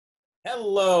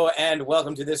Hello and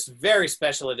welcome to this very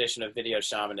special edition of Video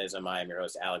Shamanism. I am your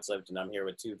host, Alex Lipton. I'm here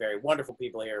with two very wonderful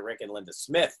people here, Rick and Linda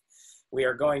Smith. We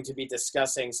are going to be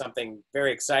discussing something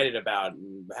very excited about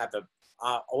and have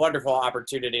a wonderful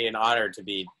opportunity and honor to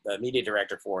be the media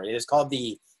director for. It is called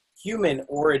the Human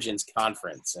Origins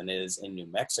Conference and it is in New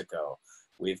Mexico.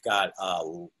 We've got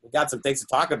some things to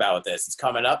talk about with this. It's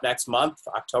coming up next month,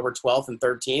 October 12th and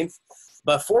 13th.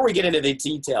 Before we get into the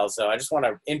details, though, I just want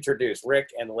to introduce Rick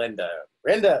and Linda.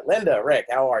 Linda, Rick,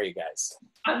 how are you guys?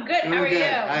 I'm good. How are you?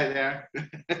 Hi there.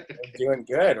 We're doing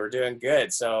good. We're doing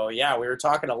good. So, yeah, we were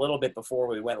talking a little bit before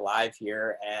we went live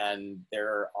here, and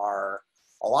there are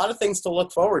a lot of things to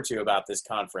look forward to about this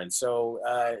conference. So,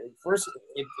 first,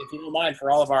 if you don't mind, for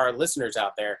all of our listeners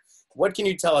out there, what can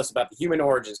you tell us about the Human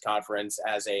Origins Conference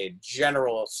as a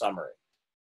general summary?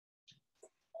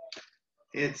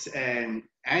 It's an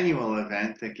annual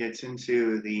event that gets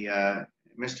into the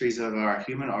mysteries of our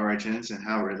human origins and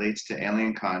how it relates to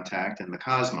alien contact and the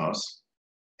cosmos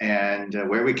and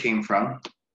where we came from,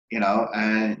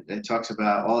 and it talks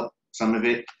about some of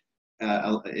it,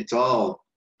 it's all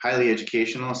highly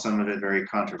educational, some of it very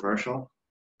controversial,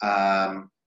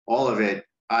 all of it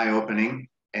eye-opening,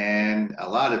 and a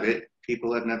lot of it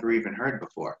people have never even heard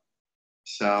before.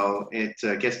 So it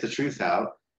gets the truth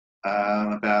out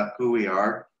about who we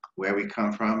are, where we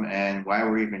come from, and why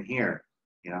we're even here.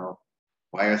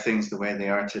 Why are things the way they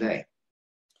are today?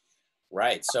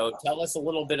 Right. So tell us a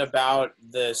little bit about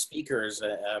the speakers,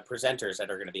 presenters that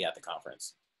are going to be at the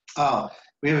conference. Oh,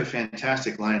 we have a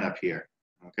fantastic lineup here.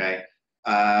 Okay.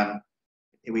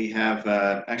 We have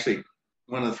actually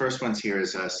one of the first ones here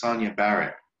is Sonia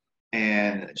Barret,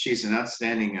 and she's an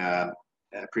outstanding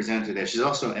presenter there. She's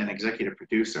also an executive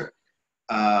producer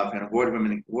of an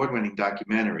award-winning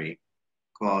documentary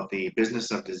called The Business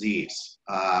of Disease,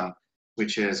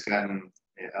 which has gotten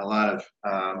a lot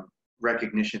of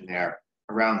recognition there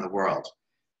around the world.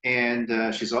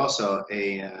 And she's also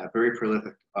a very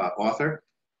prolific author.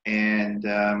 And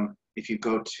if you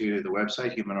go to the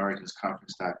website,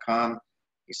 humanoriginsconference.com,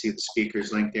 you see the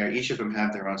speakers link there. Each of them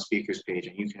have their own speakers page,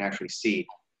 and you can actually see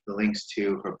the links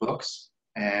to her books.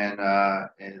 And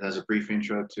there's a brief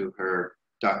intro to her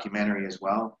documentary as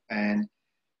well. And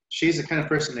she's the kind of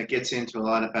person that gets into a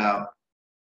lot about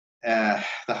the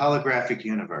holographic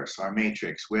universe, our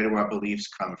matrix, where do our beliefs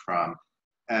come from,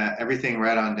 everything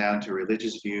right on down to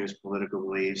religious views, political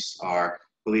beliefs, our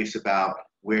beliefs about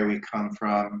where we come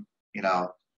from,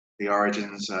 the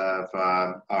origins of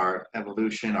our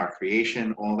evolution, our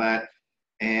creation, all that.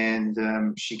 And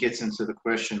she gets into the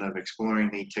question of exploring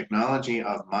the technology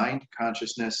of mind,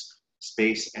 consciousness,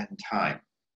 space, and time.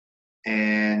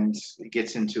 And it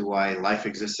gets into why life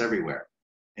exists everywhere,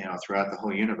 throughout the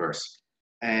whole universe,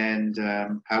 and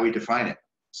how we define it.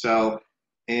 So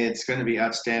it's going to be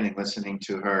outstanding listening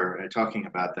to her talking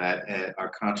about that, our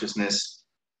consciousness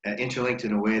interlinked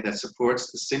in a way that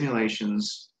supports the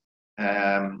simulations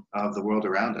of the world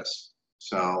around us.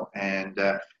 So, and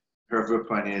her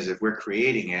viewpoint is, if we're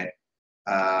creating it,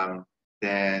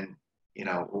 then,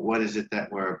 what is it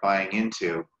that we're buying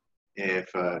into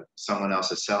if someone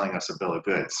else is selling us a bill of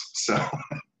goods? So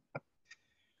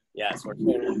yes, we're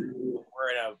in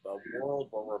a world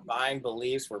where we're buying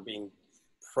beliefs, we're being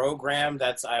programmed.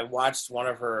 I watched one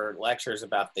of her lectures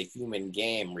about the human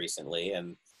game recently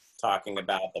and talking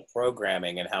about the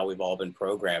programming and how we've all been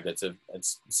programmed. It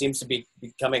seems to be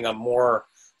becoming a more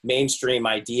mainstream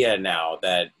idea now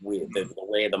that the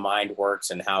way the mind works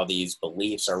and how these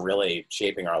beliefs are really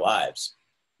shaping our lives.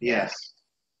 Yes.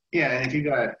 Yeah, and if you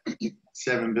got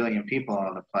 7 billion people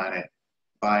on the planet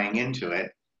buying into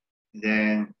it,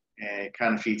 then it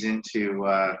kind of feeds into,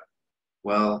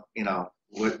 what's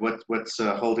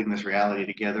holding this reality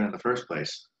together in the first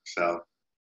place. So,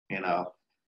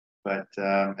 but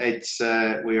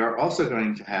we are also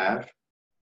going to have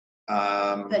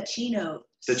The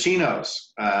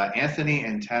Chinos, Anthony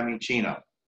and Tammy Chino.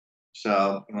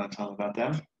 So you want to tell them about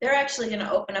them? They're actually going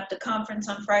to open up the conference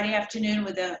on Friday afternoon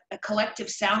with a collective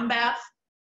sound bath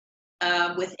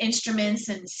with instruments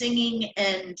and singing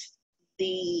and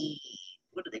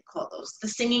what do they call those? The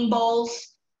singing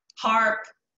bowls, harp,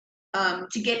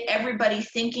 to get everybody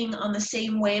thinking on the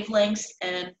same wavelengths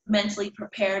and mentally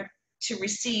prepared to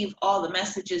receive all the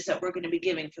messages that we're going to be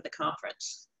giving for the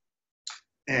conference.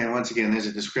 And once again, there's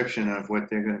a description of what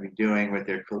they're going to be doing with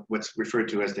what's referred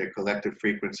to as their collective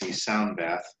frequency sound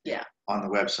bath on the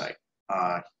website,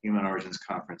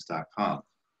 humanoriginsconference.com.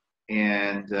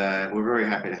 And we're very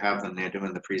happy to have them there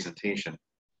doing the presentation.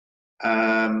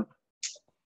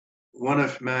 One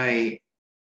of my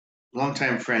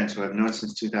longtime friends who I've known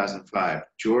since 2005,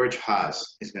 George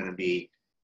Haas, is going to be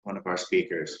one of our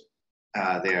speakers.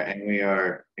 there, and we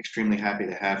are extremely happy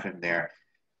to have him there.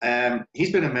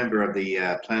 He's been a member of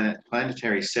the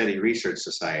Planetary SETI Research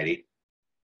Society.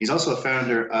 He's also a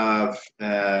founder of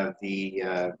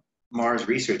the Mars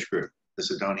Research Group, the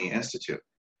Sidonia Institute.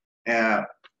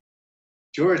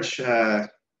 George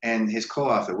and his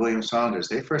co-author, William Saunders,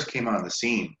 they first came on the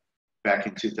scene back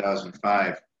in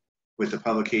 2005 with the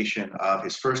publication of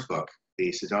his first book,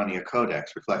 the Sidonia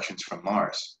Codex, Reflections from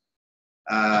Mars.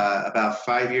 About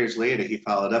 5 years later, he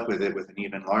followed up with it with an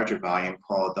even larger volume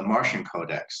called the Martian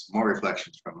Codex, More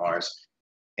Reflections from Mars.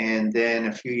 And then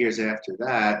a few years after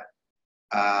that,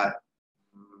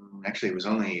 actually it was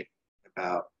only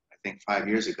about, I think, 5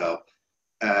 years ago,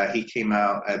 he came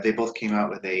out, they both came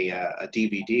out with a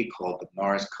DVD called the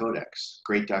Mars Codex,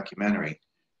 great documentary.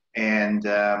 And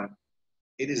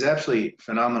it is absolutely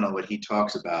phenomenal what he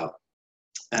talks about.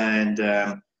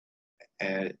 And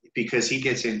because he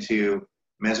gets into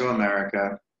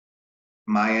Mesoamerica,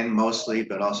 Mayan mostly,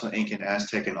 but also Incan,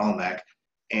 Aztec, and Olmec,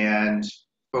 and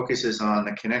focuses on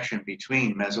the connection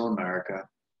between Mesoamerica,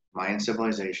 Mayan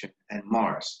civilization, and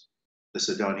Mars, the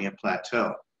Sidonia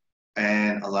Plateau.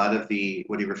 And a lot of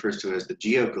what he refers to as the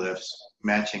geoglyphs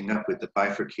matching up with the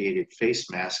bifurcated face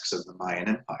masks of the Mayan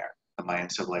Empire, the Mayan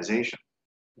civilization.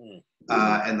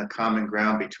 And the common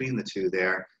ground between the two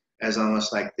there as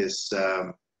almost like this,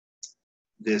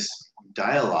 this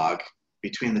dialogue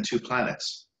between the two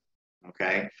planets,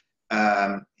 okay?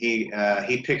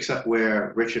 He picks up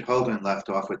where Richard Hoagland left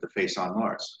off with the face on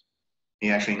Mars. He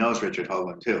actually knows Richard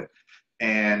Hoagland too.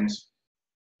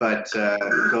 But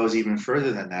goes even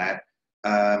further than that,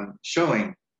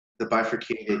 showing the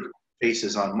bifurcated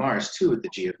faces on Mars too with the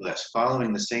geoglyphs,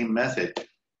 following the same method.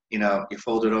 You know, you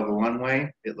fold it over one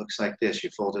way, it looks like this. You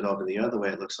fold it over the other way,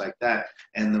 it looks like that.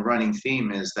 And the running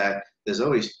theme is that there's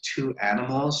always two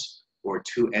animals or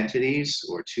two entities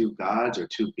or two gods or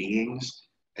two beings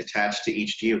attached to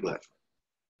each geoglyph.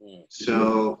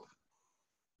 So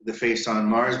the face on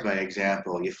Mars, by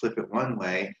example, you flip it one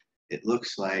way, it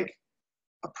looks like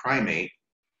a primate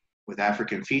with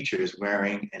African features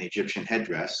wearing an Egyptian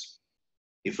headdress.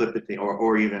 You flip it,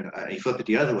 you flip it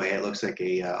the other way, it looks like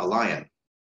a lion.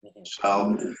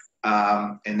 So,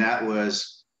 and that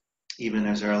was even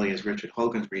as early as Richard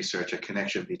Hoagland's research, a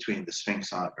connection between the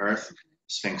Sphinx on Earth,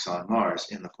 Sphinx on Mars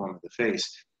in the form of the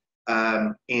face.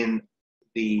 In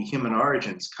the Human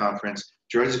Origins Conference,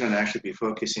 George is going to actually be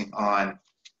focusing on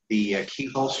the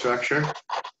keyhole structure,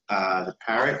 the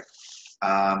Barret,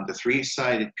 the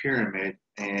three-sided pyramid,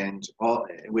 and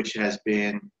which has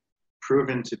been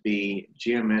proven to be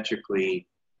geometrically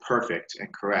perfect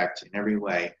and correct in every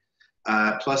way,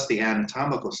 plus the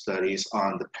anatomical studies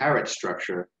on the Barret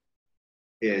structure.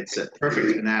 It's a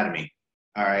perfect anatomy,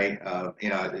 all right? You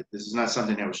know, this is not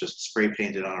something that was just spray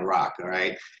painted on a rock, all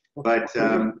right? But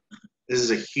this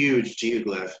is a huge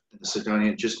geoglyph in the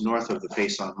Sidonia, just north of the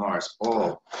face on Mars.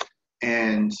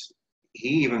 And he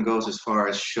even goes as far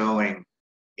as showing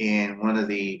in one of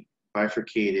the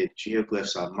bifurcated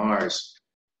geoglyphs on Mars,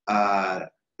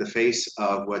 the face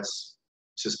of what's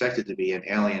suspected to be an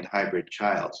alien hybrid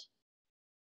child.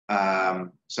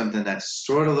 Something that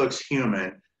sort of looks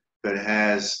human, but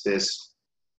has this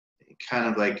kind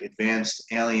of like advanced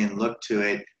alien look to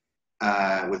it,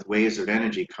 with waves of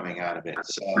energy coming out of it.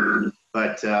 So,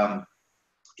 but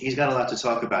he's got a lot to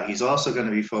talk about. He's also going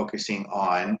to be focusing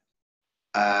on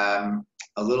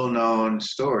a little known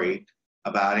story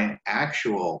about an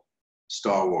actual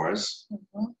Star Wars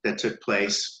that took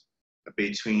place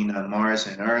between Mars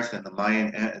and Earth, and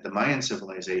the Mayan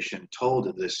civilization told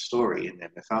of this story in their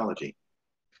mythology.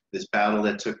 This battle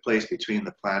that took place between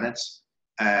the planets,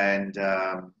 and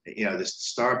you know, this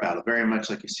star battle, very much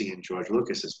like you see in George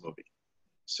Lucas's movie.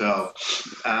 So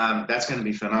that's going to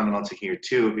be phenomenal to hear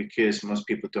too, because most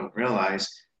people don't realize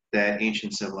that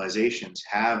ancient civilizations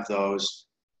have those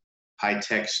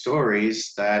high-tech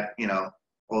stories that, you know,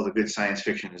 all the good science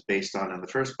fiction is based on in the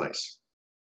first place,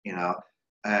 you know.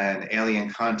 And alien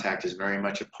contact is very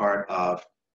much a part of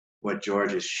what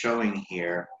George is showing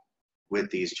here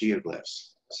with these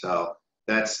geoglyphs. So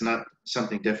that's not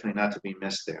something definitely not to be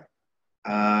missed there.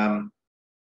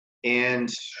 And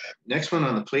next one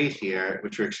on the plate here,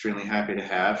 which we're extremely happy to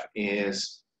have,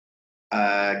 is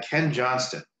Ken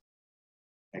Johnston.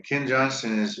 And Ken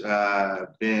Johnston has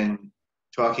been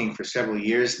talking for several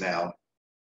years now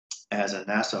as a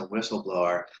NASA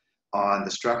whistleblower on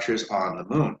the structures on the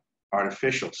moon,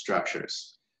 artificial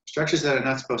structures, structures that are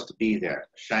not supposed to be there,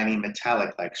 shiny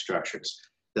metallic-like structures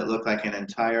that look like an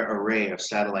entire array of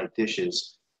satellite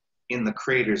dishes in the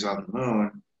craters on the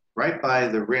moon, right by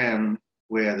the rim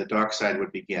where the dark side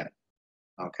would begin,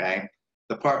 okay?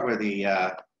 The part where the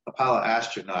Apollo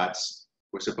astronauts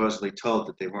were supposedly told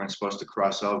that they weren't supposed to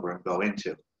cross over and go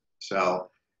into. So,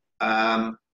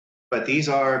 but these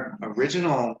are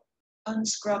original,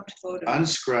 unscrubbed photos.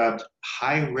 unscrubbed,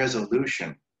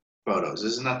 high-resolution photos.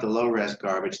 This is not the low-res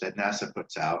garbage that NASA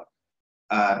puts out.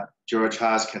 George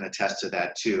Haas can attest to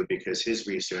that too, because his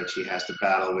research, he has to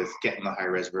battle with getting the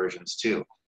high-res versions too.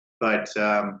 But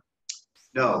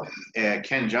no,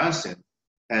 Ken Johnston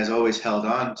has always held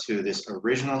on to this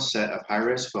original set of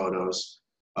high-res photos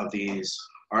of these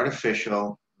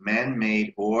artificial,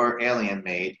 man-made or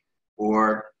alien-made,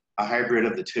 or a hybrid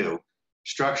of the two,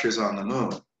 structures on the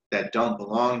moon that don't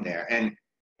belong there. And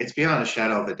it's beyond a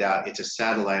shadow of a doubt, it's a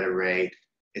satellite array.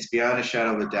 It's beyond a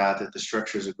shadow of a doubt that the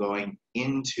structures are going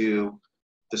into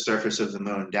the surface of the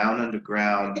moon, down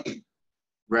underground,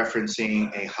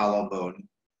 referencing a hollow moon,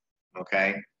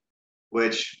 okay?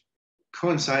 Which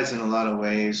coincides in a lot of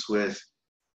ways with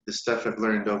the stuff I've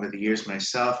learned over the years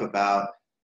myself about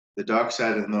the dark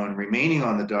side of the moon remaining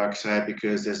on the dark side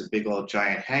because there's a big old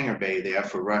giant hangar bay there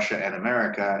for Russia and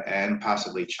America and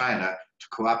possibly China to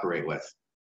cooperate with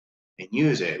and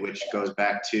use it, which goes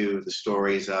back to the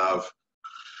stories of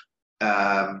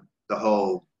the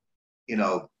whole,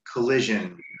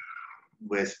 collision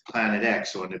with Planet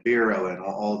X or Nibiru and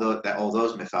all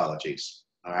those mythologies,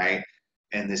 all right?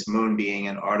 And this moon being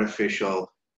an artificial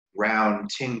round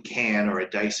tin can or a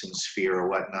Dyson sphere or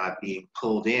whatnot being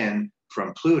pulled in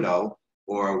from Pluto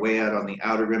or way out on the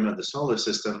outer rim of the solar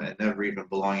system and never even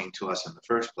belonging to us in the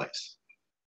first place.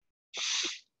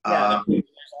 Yeah, there's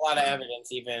a lot of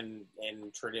evidence, even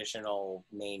in traditional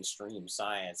mainstream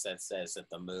science, that says that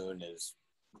the moon is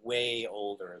way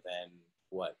older than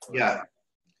what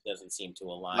doesn't seem to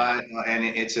align. And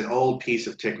it's an old piece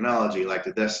of technology like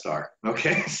the Death Star.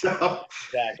 Okay, so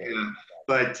Exactly.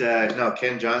 But no,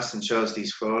 Ken Johnston shows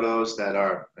these photos that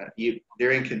are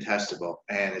they're incontestable,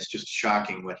 and it's just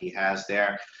shocking what he has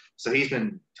there. So he's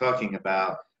been talking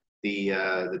about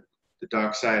the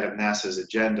dark side of NASA's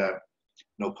agenda,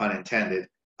 no pun intended,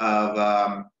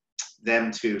 of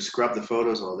them to scrub the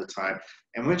photos all the time.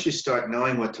 And once you start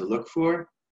knowing what to look for,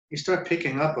 you start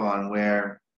picking up on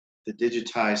where the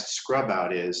digitized scrub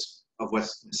out is of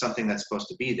what's something that's supposed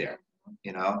to be there.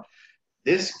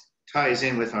 This ties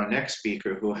in with our next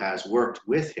speaker who has worked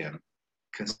with him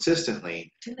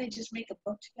consistently. Didn't they just make a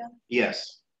book together?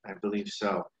 Yes, I believe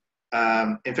so.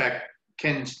 In fact,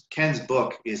 Ken's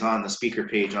book is on the speaker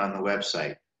page on the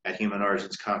website at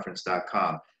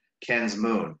humanorizonsconference.com. Ken's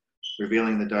Moon,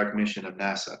 Revealing the Dark Mission of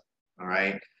NASA, all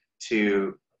right,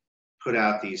 to put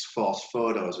out these false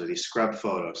photos or these scrub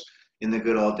photos. In the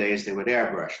good old days, they would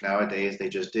airbrush. Nowadays, they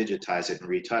just digitize it and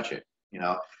retouch it,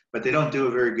 But they don't do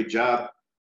a very good job.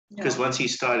 Because once he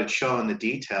started showing the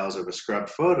details of a scrubbed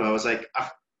photo, I was like,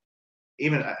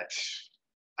 even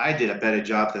I did a better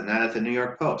job than that at the New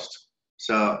York Post.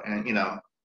 So, and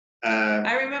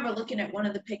I remember looking at one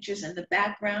of the pictures in the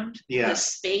background, the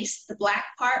space, the black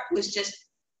part was just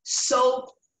so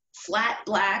flat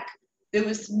black. There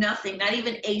was nothing, not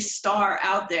even a star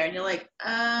out there. And you're like,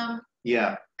 I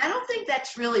don't think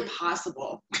that's really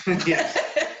possible. Yeah,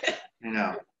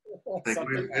 Like,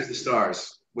 where's the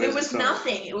stars? There was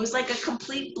nothing. It was like a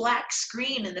complete black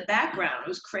screen in the background. It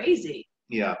was crazy.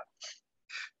 Yeah.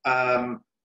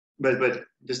 But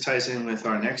this ties in with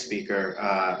our next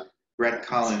speaker, Brett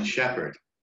Collins Shepard.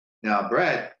 Now,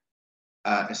 Brett,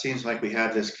 it seems like we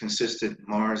have this consistent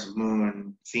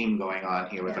Mars-Moon theme going on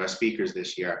here with our speakers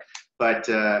this year. But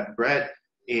Brett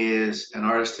is an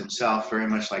artist himself, very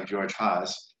much like George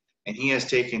Haas, and he has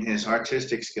taken his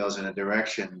artistic skills in a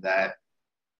direction that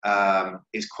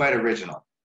is quite original.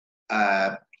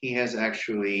 He has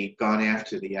actually gone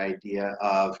after the idea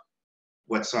of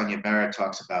what Sonia Barret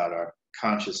talks about, our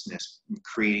consciousness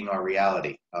creating our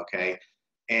reality, okay?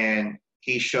 And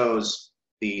he shows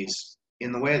these,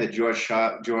 in the way that George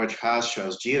Haas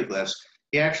shows geoglyphs,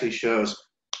 he actually shows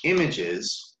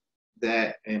images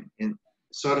that, in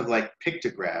sort of like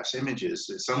pictographs, images,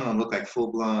 some of them look like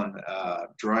full-blown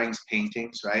drawings,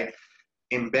 paintings, right?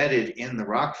 Embedded in the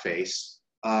rock face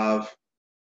of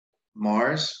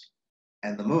Mars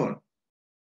and the moon.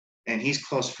 And he's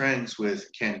close friends with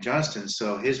Ken Johnston,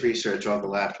 so his research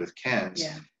overlapped with Ken's.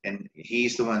 Yeah. And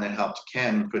he's the one that helped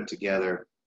Ken put together,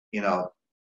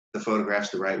 the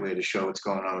photographs the right way to show what's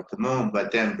going on with the moon.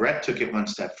 But then Brett took it one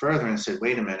step further and said,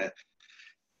 wait a minute,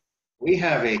 we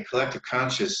have a collective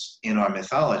conscious in our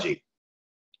mythology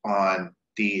on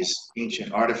these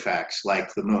ancient artifacts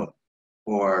like the moon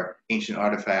or ancient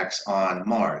artifacts on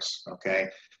Mars, okay?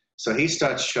 So he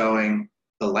starts showing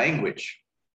the language,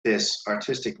 this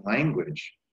artistic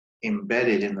language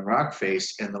embedded in the rock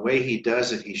face, and the way he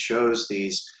does it, he shows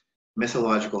these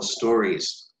mythological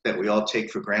stories that we all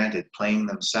take for granted playing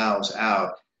themselves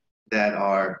out that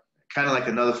are kind of like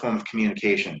another form of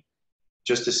communication,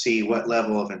 just to see what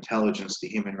level of intelligence the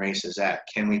human race is at.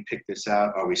 Can we pick this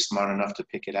out? Are we smart enough to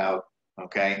pick it out?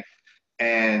 Okay.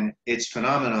 And it's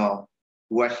phenomenal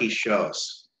what he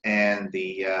shows, and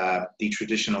the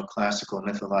traditional classical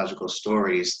mythological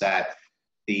stories that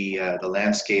the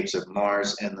landscapes of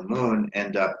Mars and the Moon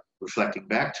end up reflecting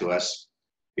back to us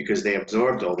because they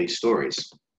absorbed all these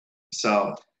stories.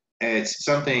 So it's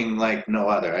something like no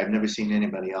other. I've never seen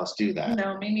anybody else do that.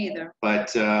 No, me neither.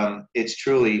 But it's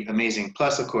truly amazing.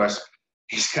 Plus, of course,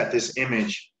 he's got this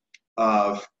image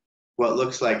of what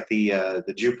looks like the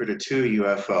Jupiter 2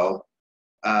 UFO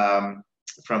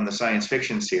from the science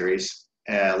fiction series,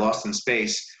 Lost in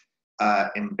Space,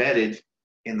 embedded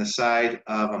in the side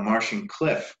of a Martian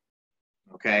cliff,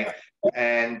 okay?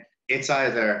 And it's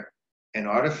either an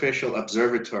artificial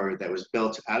observatory that was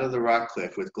built out of the rock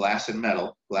cliff with glass and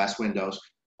metal, glass windows,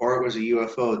 or it was a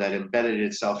UFO that embedded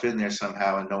itself in there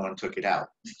somehow and no one took it out.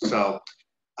 So,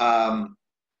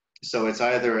 so it's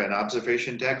either an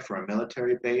observation deck for a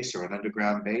military base or an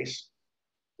underground base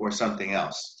or something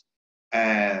else.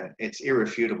 And it's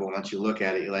irrefutable once you look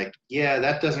at it. You're like, yeah,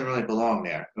 that doesn't really belong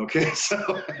there. Okay, so.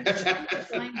 I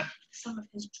find some of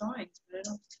his drawings, but I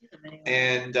don't see them anymore.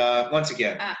 And once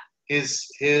again,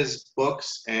 his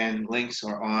books and links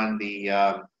are on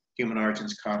the Human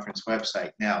Origins Conference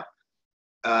website. Now,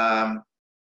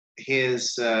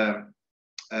 his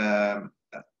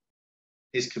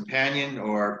companion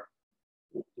or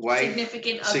wife,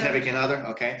 significant other,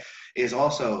 okay, is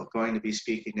also going to be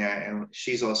speaking there, and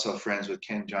she's also friends with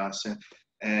Ken Johnson,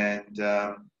 and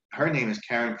her name is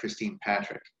Karen Christine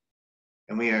Patrick,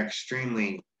 and we are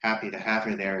extremely happy to have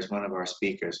her there as one of our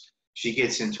speakers. She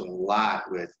gets into a lot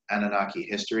with Anunnaki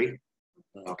history,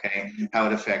 okay, how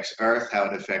it affects Earth, how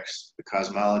it affects the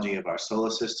cosmology of our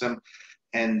solar system,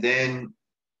 and then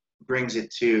brings it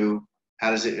to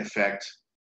how does it affect,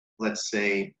 let's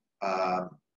say,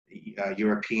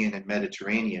 European and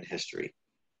Mediterranean history,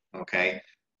 okay,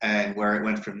 and where it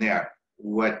went from there.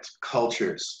 What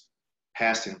cultures,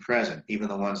 past and present, even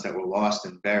the ones that were lost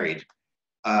and buried,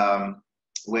 what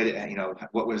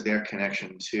was their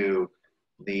connection to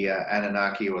the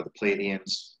Anunnaki or the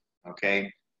Pleiadians,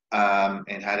 okay,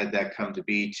 and how did that come to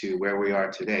be to where we are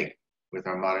today with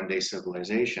our modern day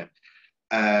civilization?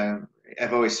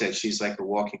 I've always said she's like a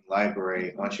walking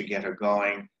library. Once you get her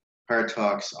going, her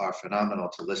talks are phenomenal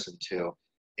to listen to,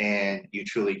 and you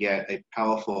truly get a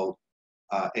powerful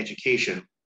education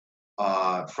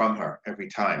from her every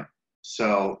time.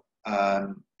 So,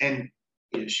 and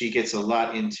she gets a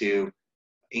lot into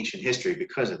ancient history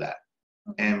because of that,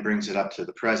 and brings it up to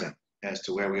the present as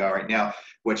to where we are right now.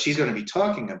 What she's going to be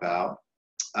talking about,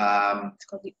 it's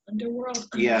called the Underworld.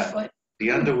 Yeah,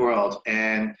 the Underworld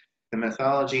and the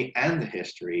mythology and the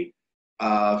history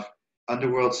of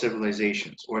underworld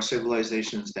civilizations, or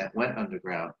civilizations that went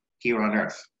underground here on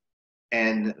Earth.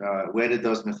 And where did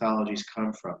those mythologies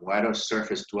come from? Why do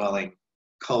surface-dwelling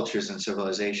cultures and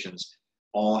civilizations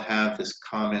all have this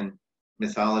common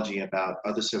mythology about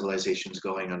other civilizations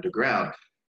going underground?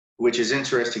 Which is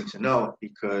interesting to note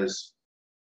because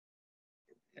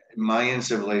Mayan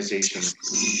civilization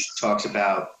talks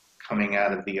about coming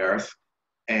out of the Earth,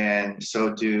 and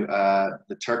so do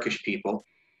the Turkish people.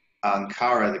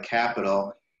 Ankara, the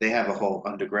capital, they have a whole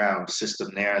underground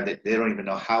system there that they don't even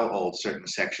know how old certain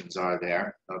sections are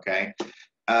there, okay?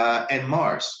 And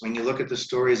Mars, when you look at the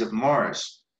stories of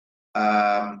Mars,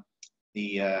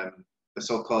 the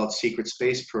so-called secret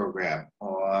space program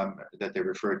that they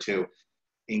refer to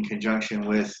in conjunction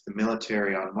with the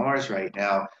military on Mars right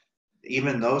now,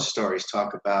 even those stories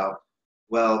talk about,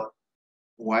 well,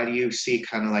 why do you see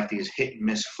kind of like these hit and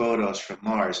miss photos from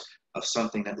Mars of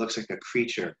something that looks like a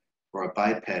creature or a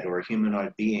biped or a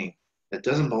humanoid being that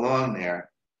doesn't belong there,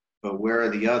 but where are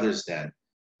the others then?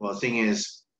 Well, the thing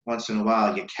is, once in a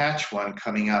while you catch one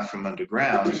coming out from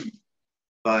underground,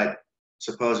 but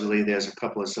supposedly there's a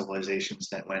couple of civilizations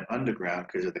that went underground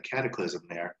because of the cataclysm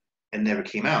there and never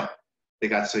came out. They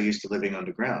got so used to living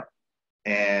underground.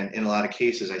 And in a lot of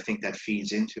cases, I think that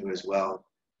feeds into as well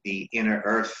the inner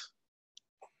Earth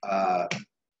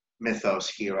mythos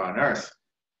here on Earth.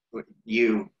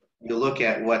 You look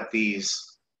at what these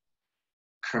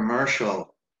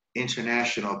commercial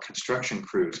international construction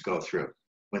crews go through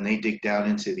when they dig down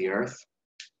into the Earth.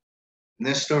 And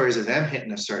there's stories of them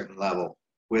hitting a certain level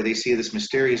where they see this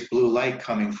mysterious blue light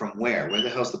coming from where? Where the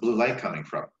hell's the blue light coming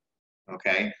from?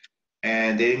 Okay?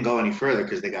 And they didn't go any further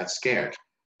because they got scared,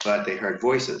 but they heard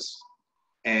voices.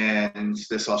 And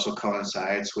this also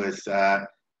coincides with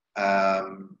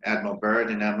Admiral Barret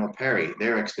and Admiral Perry,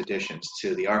 their expeditions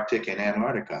to the Arctic and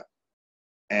Antarctica.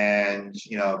 And,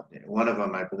 you know, one of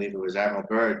them, I believe it was Admiral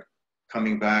Byrd,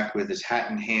 coming back with his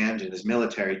hat in hand and his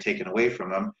military taken away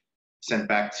from him, sent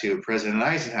back to President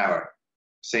Eisenhower,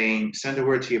 saying, send a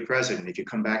word to your president. If you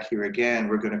come back here again,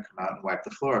 we're going to come out and wipe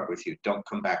the floor up with you. Don't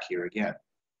come back here again.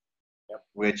 Yep.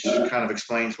 Which kind of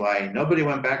explains why nobody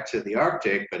went back to the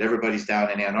Arctic, but everybody's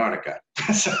down in Antarctica.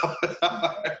 So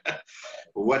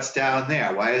what's down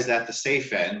there? Why is that the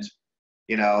safe end?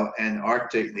 You know, and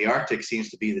the Arctic seems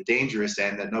to be the dangerous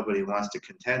end that nobody wants to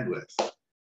contend with.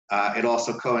 It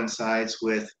also coincides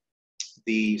with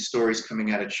the stories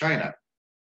coming out of China.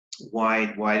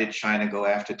 Why did China go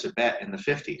after Tibet in the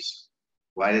 50s?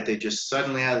 Why did they just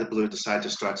suddenly out of the blue decide to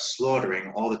start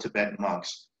slaughtering all the Tibetan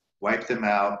monks, wipe them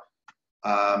out?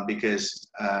 Because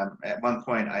at one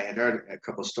point I had heard a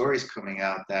couple stories coming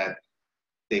out that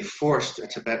they forced a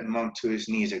Tibetan monk to his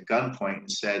knees at gunpoint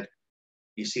and said,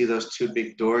 you see those two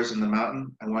big doors in the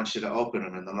mountain? I want you to open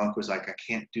them. And the monk was like, I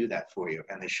can't do that for you.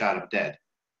 And they shot him dead.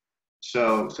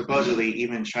 So supposedly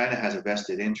even China has a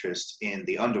vested interest in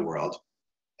the underworld,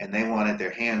 and they wanted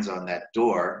their hands on that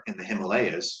door in the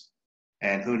Himalayas.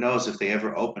 And who knows if they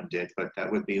ever opened it, but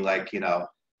that would be like, you know,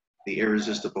 the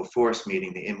irresistible force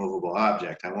meeting the immovable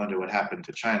object. I wonder what happened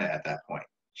to China at that point.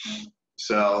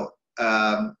 So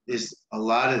there's a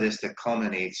lot of this that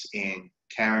culminates in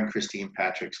Karen Christine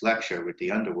Patrick's lecture with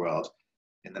the underworld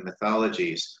and the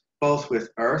mythologies, both with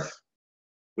Earth,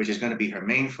 which is going to be her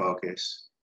main focus,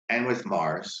 and with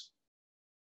Mars,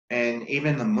 and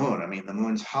even the moon. I mean, the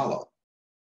moon's hollow,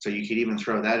 so you could even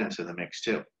throw that into the mix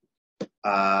too.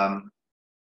 And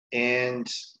I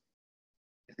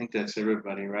think that's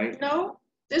everybody, right? No,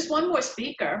 there's one more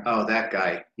speaker. Oh, that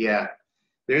guy. Yeah,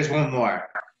 there's one more.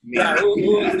 Yeah,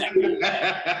 who is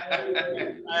that?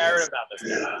 I heard about this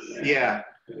guy. Yeah.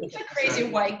 He's a crazy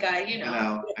white guy, you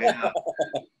know. I know.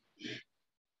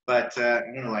 But I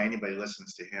don't know why anybody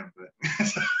listens to him, but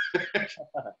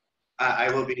I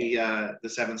will be the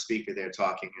seventh speaker there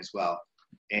talking as well.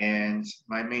 And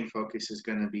my main focus is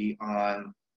going to be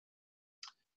on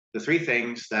the three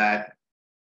things that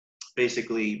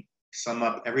basically sum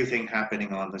up everything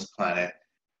happening on this planet,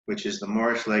 which is the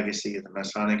Moorish legacy, the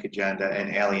Masonic agenda,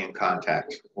 and alien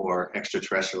contact or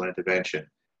extraterrestrial intervention.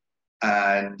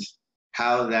 And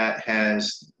how that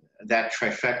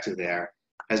trifecta there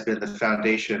has been the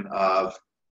foundation of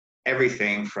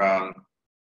everything from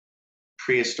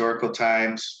prehistorical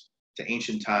times to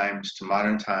ancient times to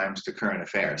modern times to current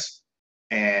affairs,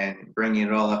 and bringing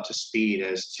it all up to speed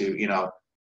as to, you know,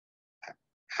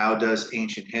 how does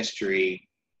ancient history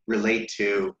relate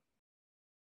to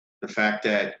the fact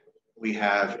that we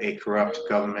have a corrupt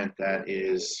government that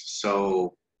is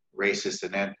so racist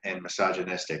and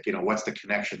misogynistic? You know, what's the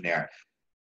connection there?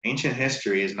 Ancient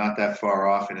history is not that far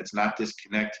off, and it's not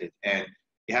disconnected. And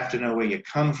you have to know where you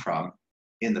come from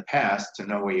in the past to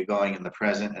know where you're going in the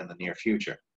present and the near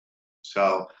future.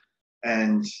 So,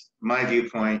 and my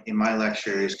viewpoint in my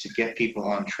lecture is to get people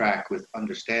on track with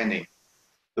understanding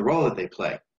the role that they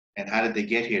play and how did they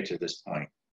get here to this point.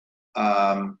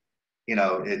 You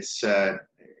know, it's,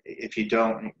 if you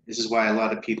don't, this is why a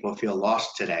lot of people feel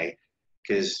lost today,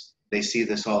 because they see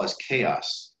this all as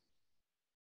chaos.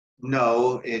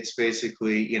 No, it's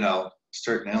basically, you know,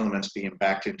 certain elements being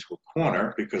backed into a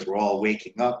corner because we're all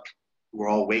waking up. We're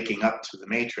all waking up to the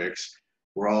matrix.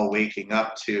 We're all waking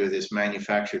up to this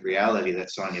manufactured reality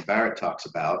that Sonia Barret talks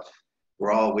about.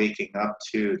 We're all waking up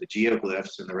to the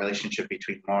geoglyphs and the relationship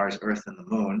between Mars, Earth, and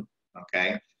the moon,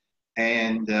 okay?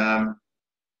 And,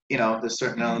 you know, there's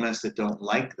certain elements that don't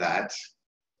like that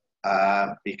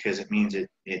because it means it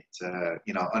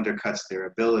you know, undercuts their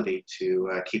ability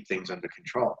to keep things under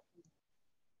control.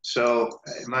 So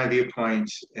my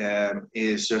viewpoint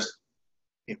is just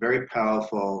a very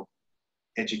powerful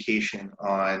education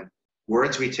on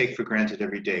words we take for granted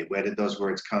every day. Where did those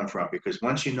words come from? Because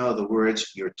once you know the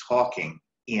words you're talking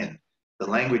in, the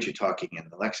language you're talking in,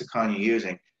 the lexicon you're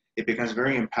using, it becomes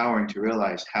very empowering to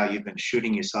realize how you've been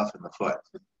shooting yourself in the foot,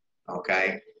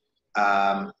 okay?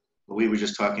 We were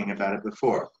just talking about it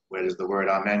before. Where does the word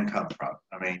amen come from?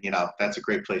 I mean, you know, that's a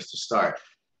great place to start.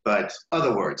 But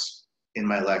other words in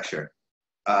my lecture,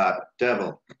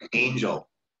 devil, angel,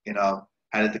 you know,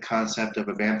 how did the concept of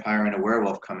a vampire and a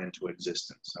werewolf come into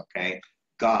existence, okay?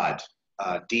 God,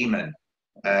 demon,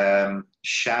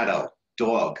 shadow,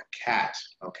 dog, cat,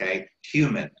 okay?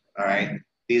 Human, all right?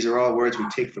 These are all words we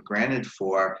take for granted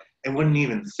for and wouldn't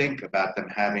even think about them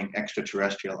having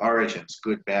extraterrestrial origins,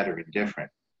 good, bad, or indifferent,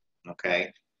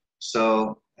 okay?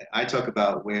 So I talk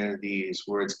about where these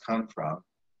words come from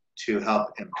to help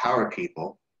empower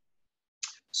people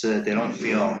so that they don't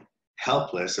feel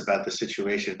helpless about the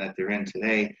situation that they're in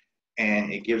today.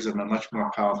 And it gives them a much more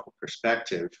powerful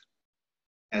perspective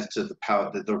as to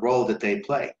the role that they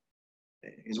play.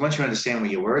 Because once you understand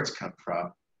where your words come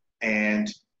from, and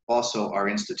also our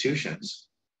institutions,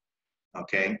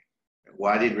 okay,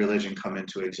 why did religion come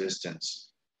into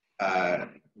existence?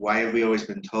 Why have we always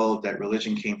been told that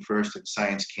religion came first and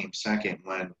science came second,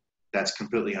 when that's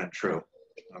completely untrue?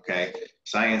 Okay,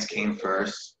 science came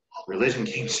first, religion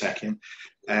came second,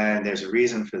 and there's a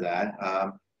reason for that.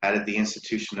 How did the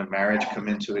institution of marriage come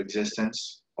into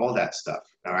existence? All that stuff,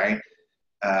 all right?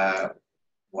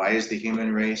 Why is the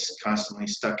human race constantly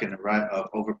stuck in a rut of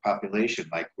overpopulation?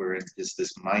 Like we're in this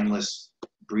mindless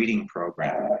breeding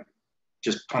program,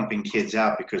 just pumping kids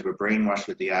out because we're brainwashed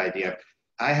with the idea,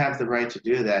 I have the right to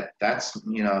do that. That's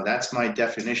my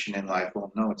definition in life.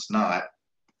 Well, no, it's not.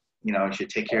 You should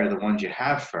take care of the ones you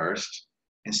have first,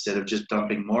 instead of just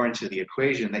dumping more into the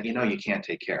equation that you can't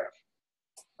take care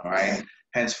of. All right.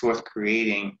 Henceforth,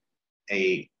 creating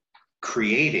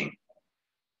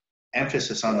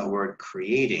emphasis on the word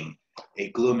creating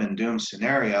a gloom and doom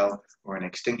scenario or an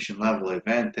extinction level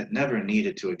event that never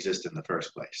needed to exist in the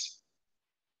first place.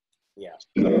 Yeah.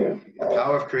 The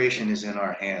power of creation is in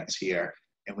our hands here,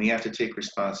 and we have to take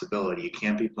responsibility. You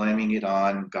can't be blaming it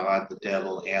on God, the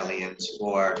devil, aliens,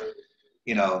 or,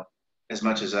 as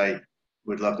much as I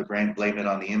would love to blame it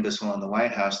on the imbecile in the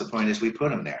White House, the point is we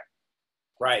put him there.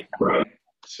 Right.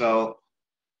 So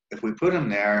if we put them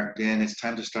there, then it's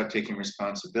time to start taking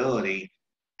responsibility.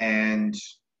 And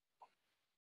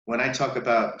when I talk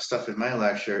about stuff in my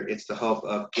lecture, it's the hope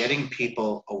of getting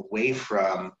people away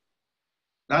from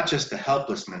not just the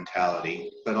helpless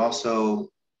mentality, but also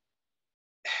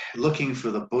looking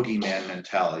for the boogeyman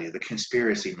mentality, the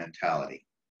conspiracy mentality,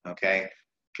 okay?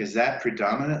 Because that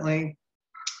predominantly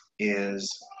is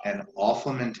an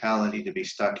awful mentality to be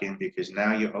stuck in, because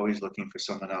now you're always looking for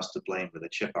someone else to blame with a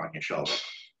chip on your shoulder.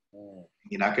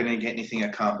 You're not going to get anything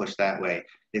accomplished that way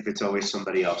if it's always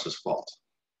somebody else's fault.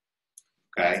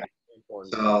 Okay?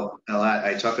 So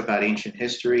I talk about ancient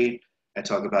history. I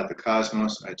talk about the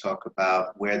cosmos. I talk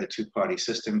about where the two-party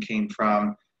system came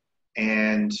from,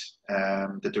 and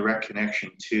the direct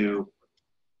connection to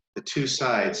the two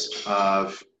sides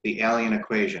of the alien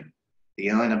equation. The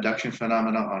alien abduction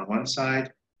phenomena on one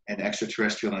side and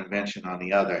extraterrestrial invention on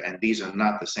the other. And these are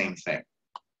not the same thing.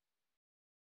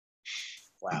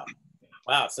 Wow.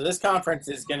 Wow. So this conference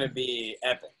is going to be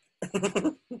epic.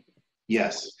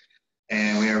 Yes.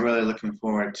 And we are really looking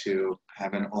forward to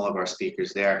having all of our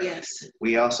speakers there. Yes.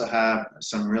 We also have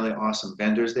some really awesome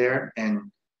vendors there.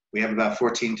 And we have about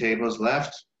 14 tables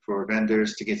left for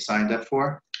vendors to get signed up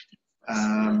for.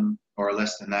 Or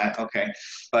less than that. Okay.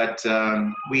 But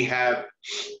we have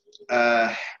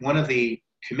one of the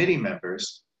committee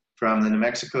members from the New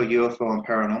Mexico UFO and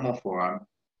Paranormal Forum.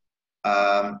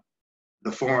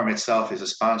 The forum itself is a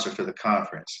sponsor for the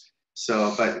conference.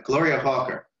 So, but Gloria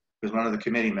Hawker was one of the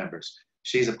committee members.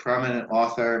 She's a prominent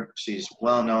author. She's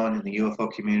well known in the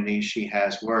UFO community. She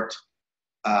has worked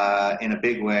in a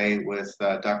big way with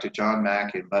Dr. John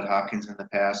Mack and Bud Hopkins in the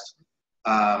past,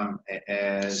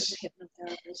 as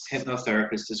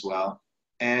hypnotherapist as well.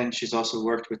 And she's also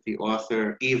worked with the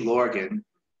author Eve Lorgan,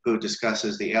 who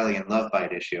discusses the alien love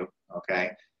bite issue. Okay.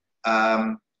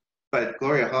 But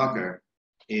Gloria Hawker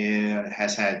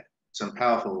has had some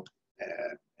powerful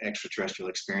extraterrestrial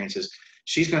experiences.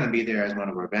 She's going to be there as one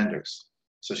of our vendors.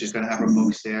 So she's going to have her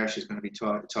books there. She's going to be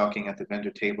talking at the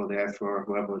vendor table there for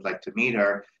whoever would like to meet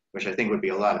her, which I think would be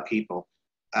a lot of people.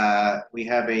 We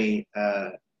have a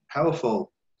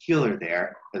powerful healer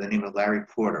there by the name of Larry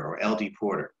Porter, or LD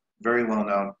Porter, very well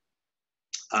known.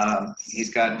 He's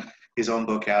got his own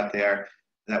book out there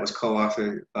that was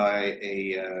co-authored by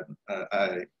a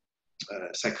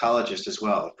psychologist as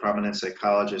well, a prominent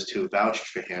psychologist who vouched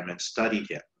for him and studied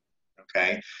him.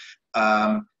 Okay,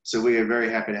 so we are very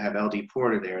happy to have LD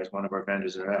Porter there as one of our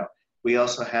vendors around. We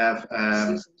also have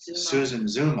Susan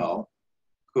Zumo,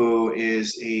 who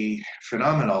is a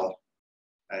phenomenal,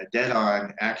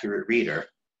 dead-on, accurate reader,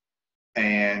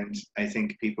 and I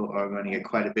think people are going to get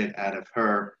quite a bit out of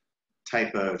her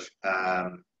type of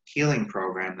healing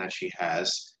program that she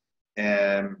has.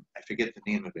 I forget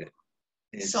the name of it.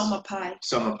 Soma Pi.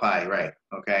 Soma Pi, right?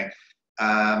 Okay.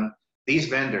 These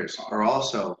vendors are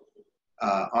also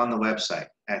on the website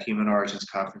at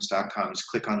humanoriginsconference.com. Just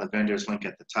click on the vendors link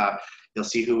at the top. You'll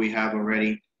see who we have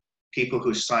already. People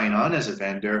who sign on as a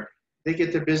vendor, they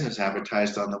get their business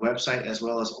advertised on the website as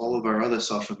well as all of our other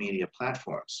social media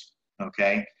platforms.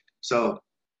 Okay, so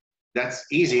that's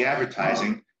easy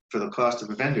advertising for the cost of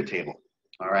a vendor table.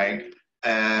 All right.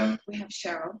 We have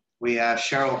Cheryl. We have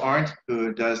Cheryl Arndt,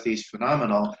 who does these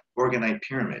phenomenal orgonite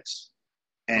pyramids.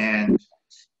 And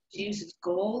she uses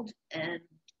gold and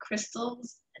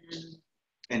crystals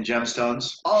and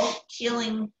gemstones. All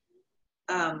healing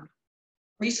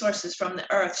resources from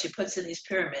the earth she puts in these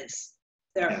pyramids.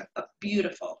 They're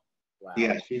beautiful. Wow.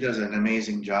 Yeah, she does an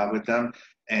amazing job with them,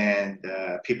 and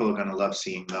people are going to love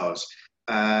seeing those.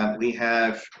 We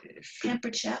have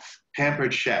Pampered Chef.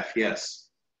 Pampered Chef, yes,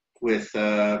 with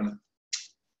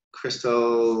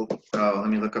Crystal. Oh, let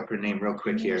me look up her name real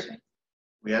quick here.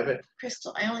 We have it?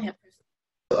 Crystal. I only have Crystal.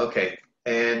 Okay,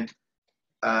 and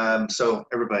so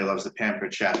everybody loves the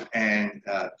Pampered Chef, and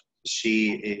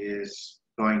she is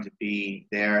going to be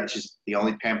there. She's the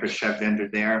only Pampered Chef vendor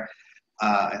there.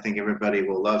 I think everybody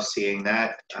will love seeing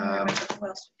that.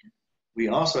 We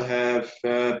also have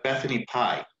Bethany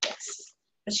Pie. Yes,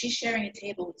 but she's sharing a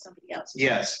table with somebody else.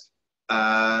 Yes.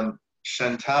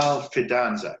 Chantal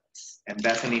Fidanza and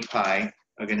Bethany Pie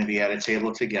are going to be at a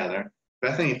table together.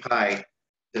 Bethany Pie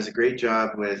does a great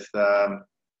job with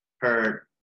her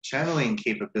channeling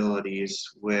capabilities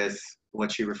with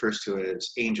what she refers to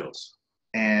as angels.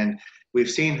 And we've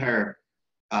seen her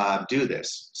do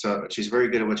this. So she's very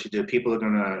good at what she does. People are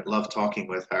going to love talking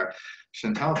with her.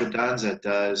 Chantal Fidanza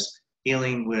does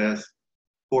healing with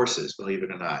horses, believe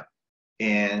it or not,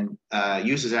 and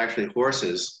uses actually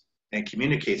horses and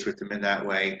communicates with them in that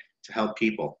way to help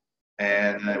people.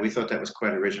 And we thought that was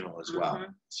quite original as well.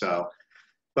 Mm-hmm. So,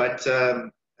 but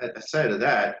aside of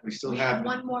that, we still have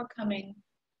one more coming.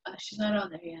 She's not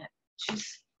on there yet.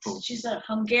 She's a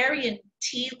Hungarian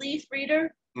tea leaf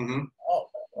reader. Mm-hmm. Oh,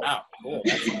 wow, cool.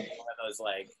 That's like one of those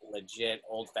like legit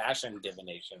old-fashioned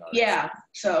divination artists. Yeah,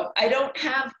 so I don't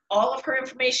have all of her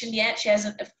information yet. She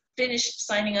hasn't finished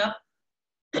signing up,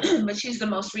 but she's the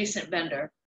most recent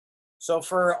vendor. So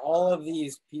for all of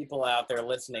these people out there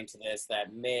listening to this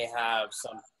that may have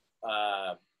some,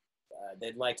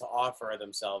 they'd like to offer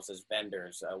themselves as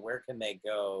vendors, where can they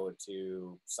go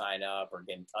to sign up or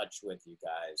get in touch with you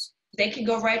guys? They can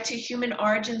go right to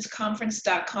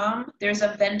humanoriginsconference.com. There's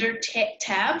a vendor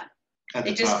tab.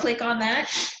 They just click on that.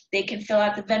 They can fill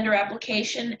out the vendor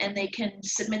application and they can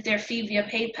submit their fee via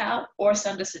PayPal or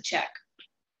send us a check.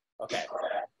 Okay,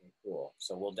 cool.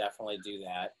 So we'll definitely do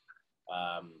that.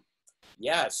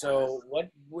 Yeah. So what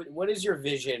is your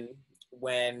vision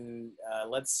when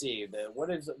let's see, what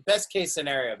is the best case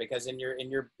scenario? Because in your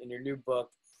new book,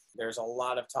 there's a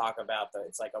lot of talk about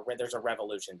there's a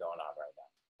revolution going on right now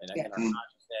in our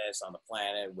consciousness, on the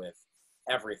planet, with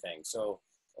everything. So,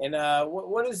 and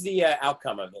what is the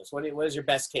outcome of this? What is your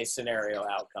best case scenario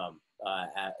outcome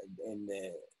in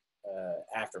the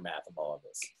aftermath of all of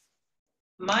this?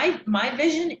 My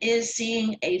vision is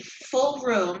seeing a full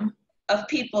room of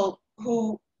people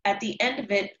who, at the end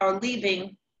of it, are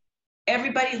leaving.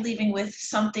 Everybody leaving with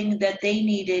something that they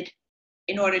needed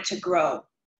in order to grow.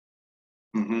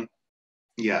 Mm-hmm.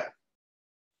 Yeah.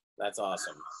 That's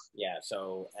awesome. Yeah.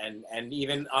 So, and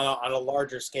even on a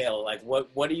larger scale, like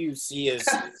what do you see as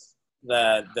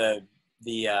the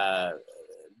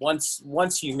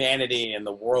once humanity and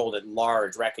the world at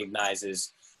large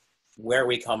recognizes where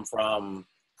we come from,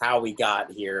 how we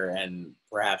got here, and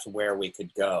perhaps where we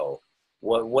could go,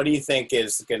 what do you think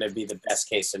is going to be the best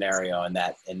case scenario in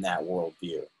that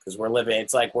worldview? Because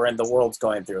the world's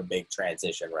going through a big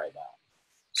transition right now.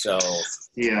 So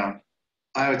yeah,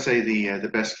 I would say the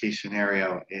best case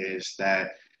scenario is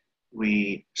that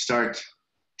we start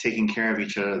taking care of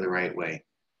each other the right way.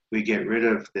 We get rid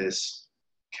of this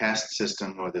caste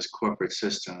system or this corporate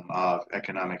system of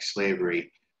economic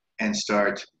slavery and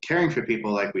start caring for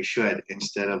people like we should,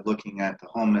 instead of looking at the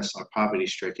homeless or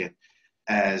poverty-stricken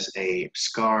as a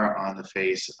scar on the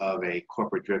face of a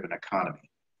corporate-driven economy.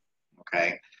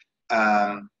 Okay?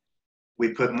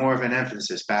 We put more of an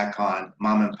emphasis back on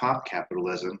mom and pop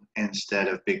capitalism instead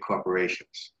of big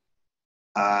corporations.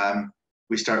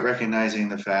 We start recognizing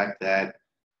the fact that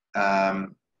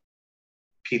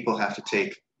people have to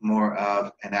take more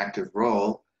of an active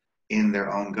role in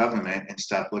their own government and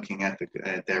stop looking at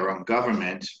their own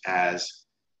government as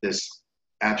this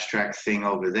abstract thing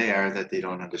over there that they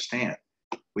don't understand.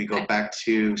 We go back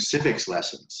to civics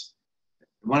lessons.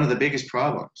 One of the biggest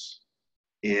problems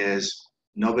is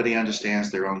nobody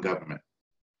understands their own government.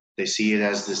 They see it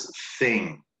as this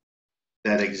thing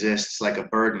that exists like a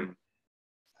burden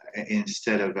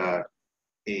instead of an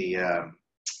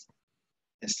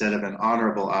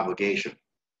honorable obligation.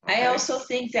 Okay? I also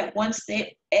think that once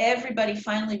everybody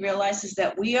finally realizes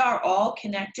that we are all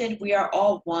connected, we are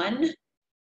all one,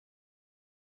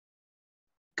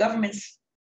 government's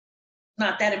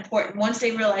not that important. Once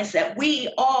they realize that we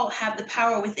all have the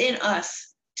power within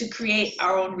us to create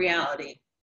our own reality.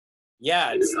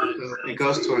 Yeah, it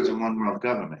goes towards a one world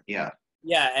government. Yeah.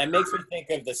 Yeah, and it makes me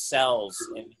think of the cells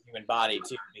in the human body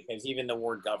too, because even the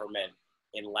word government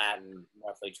in Latin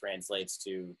roughly translates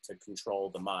to control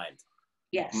the mind.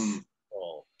 Yes.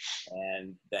 Control.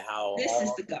 And how This all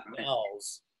is the the government.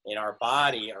 cells in our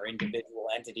body are individual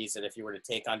entities that if you were to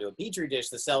take onto a petri dish,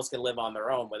 the cells can live on their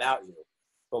own without you.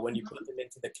 But when you put them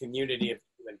into the community of the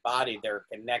human body, they're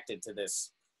connected to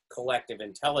this collective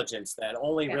intelligence that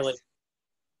only really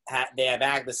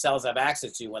the cells have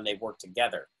access to when they work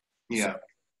together. Yeah. So,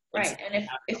 right. And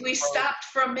if we stopped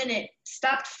for a minute,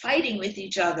 stopped fighting with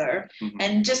each other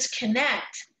and just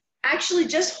connect, actually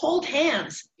just hold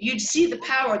hands, you'd see the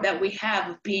power that we have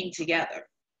of being together.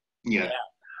 Yeah.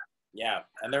 Yeah.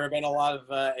 And there have been a lot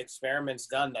of experiments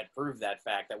done that prove that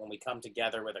fact, that when we come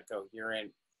together with a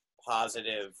coherent,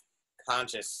 positive,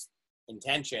 conscious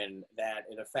intention, that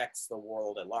it affects the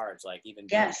world at large. Like even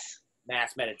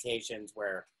mass meditations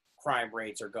where crime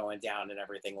rates are going down and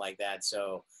everything like that.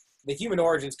 So the Human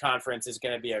Origins Conference is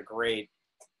going to be a great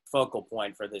focal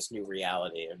point for this new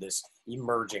reality, or this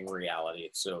emerging reality.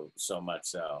 So much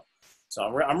so. So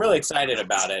I'm really excited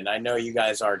about it, and I know you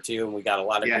guys are too. And we got a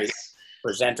lot of great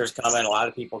presenters coming, a lot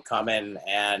of people coming,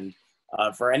 and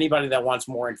for anybody that wants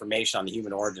more information on the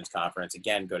Human Origins Conference,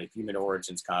 again, go to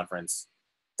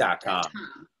humanorigins.conference.com.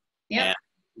 Yeah.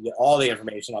 All the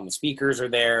information on the speakers are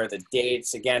there. The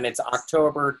dates, again, it's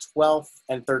October 12th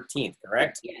and 13th,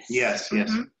 correct? Yes.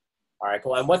 All right,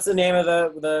 cool. And what's the name of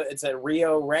it's at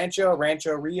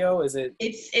Rancho Rio? Is it?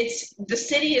 It's the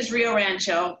city is Rio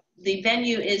Rancho. The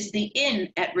venue is the Inn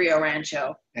at Rio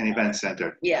Rancho. An event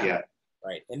center. Yeah.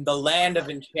 Right. In the land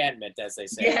of enchantment, as they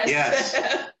say. Yes.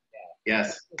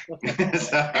 Yes.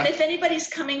 And if anybody's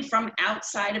coming from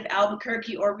outside of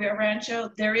Albuquerque or Rio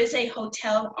Rancho, there is a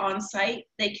hotel on site.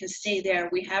 They can stay there.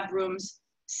 We have rooms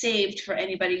saved for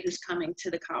anybody who's coming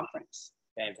to the conference.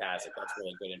 Fantastic. That's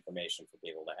really good information for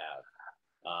people to have.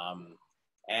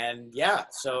 And yeah,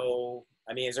 so,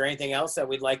 I mean, is there anything else that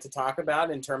we'd like to talk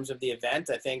about in terms of the event?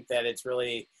 I think that it's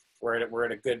really, we're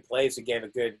at a good place. We gave a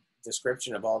good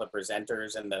description of all the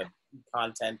presenters and the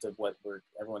content of what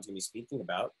everyone's going to be speaking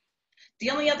about.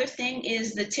 The only other thing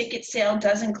is the ticket sale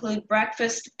does include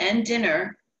breakfast and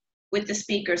dinner with the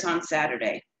speakers on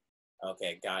Saturday.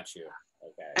 Okay, got you.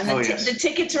 Okay. And the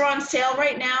tickets are on sale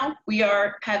right now. We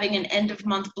are having an end of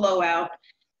month blowout.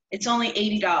 It's only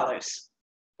 $80.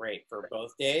 Great. For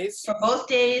both days? For both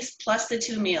days, plus the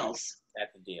 2 meals.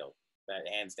 That's a deal. That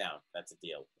hands down, that's a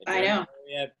deal. I know.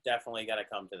 Yeah, definitely got to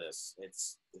come to this.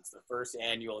 It's the first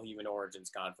annual Human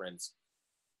Origins Conference.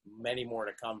 Many more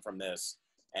to come from this.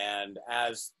 And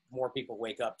as more people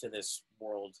wake up to this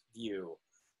world view,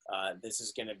 this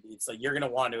is going to be, it's like you're going to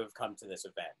want to have come to this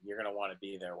event. You're going to want to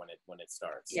be there when it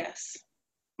starts. Yes.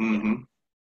 Mm-hmm.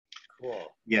 Cool.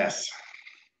 Yes.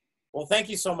 Well, thank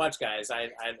you so much, guys.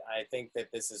 I think that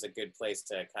this is a good place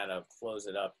to kind of close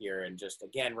it up here, and just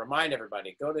again remind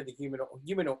everybody, go to the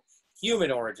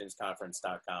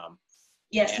humanoriginsconference.com.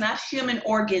 Yes, not human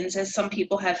organs, as some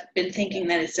people have been thinking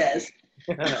that it says.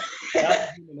 Not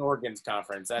Human Organs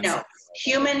Conference. That's no,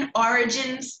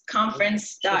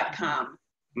 humanoriginsconference.com.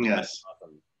 Yes.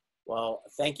 Awesome. Well,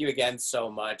 thank you again so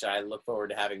much. I look forward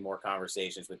to having more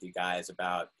conversations with you guys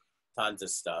about tons of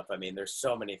stuff. I mean, there's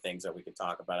so many things that we could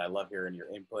talk about. I love hearing your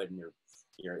input and your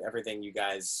everything you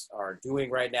guys are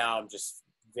doing right now. I'm just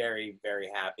very,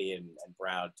 very happy and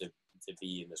proud to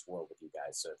be in this world with you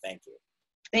guys. So thank you.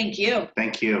 Thank you.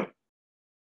 Thank you.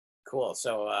 Cool.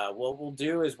 So what we'll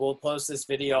do is we'll post this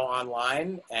video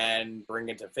online and bring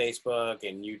it to Facebook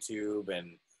and YouTube,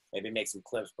 and maybe make some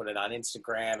clips, put it on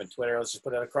Instagram and Twitter. Let's just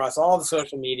put it across all the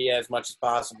social media as much as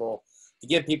possible to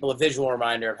give people a visual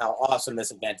reminder of how awesome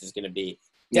this event is going to be.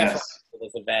 Yes. For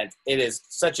this event. It is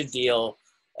such a deal,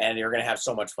 and you're going to have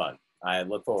so much fun. I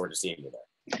look forward to seeing you there.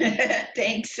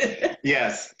 Thanks.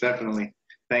 Yes, definitely.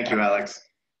 Thank you, Alex.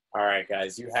 All right,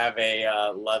 guys. You have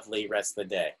a lovely rest of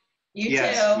the day. You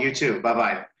too. You too. Bye-bye.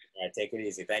 All right. Take it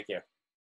easy. Thank you.